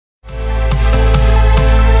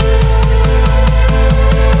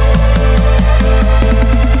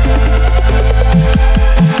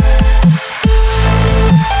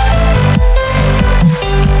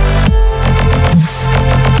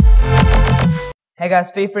Hey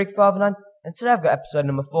guys, Fifa and today I've got episode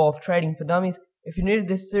number 4 of Trading for Dummies. If you're new to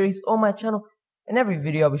this series or my channel, in every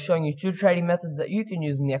video I'll be showing you 2 trading methods that you can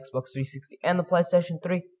use in the Xbox 360 and the PlayStation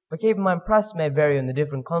 3, but keep in mind prices may vary on the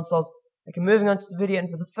different consoles. Okay, moving on to the video,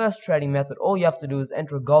 and for the first trading method, all you have to do is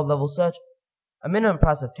enter a gold level search, a minimum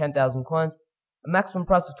price of 10,000 coins, a maximum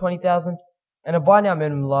price of 20,000, and a buy now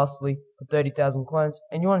minimum lastly for 30,000 coins,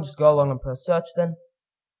 and you want to just go along and press search then.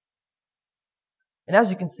 And as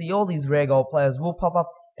you can see, all these rare gold players will pop up,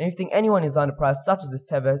 and if you think anyone is underpriced, such as this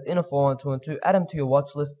Tevez in a 4-1-2-2, add them to your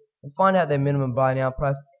watch list and find out their minimum buy now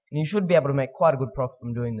price, and you should be able to make quite a good profit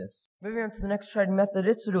from doing this. Moving on to the next trading method,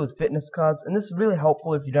 it's to do with fitness cards, and this is really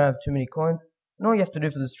helpful if you don't have too many coins. And all you have to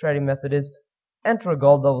do for this trading method is enter a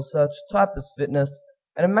gold level search, type as fitness,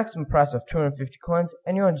 at a maximum price of 250 coins,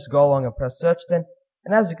 and you want to just go along and press search then.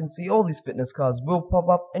 And as you can see, all these fitness cards will pop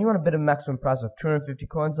up, and you want to bid a maximum price of 250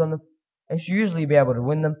 coins on them, and you should usually be able to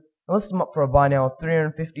win them. And list them up for a buy now of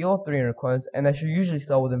 350 or 300 coins, and they should usually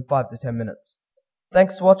sell within 5 to 10 minutes.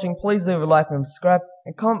 Thanks for watching, please leave a like and subscribe,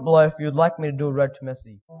 and comment below if you would like me to do a road to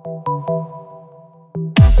Messi.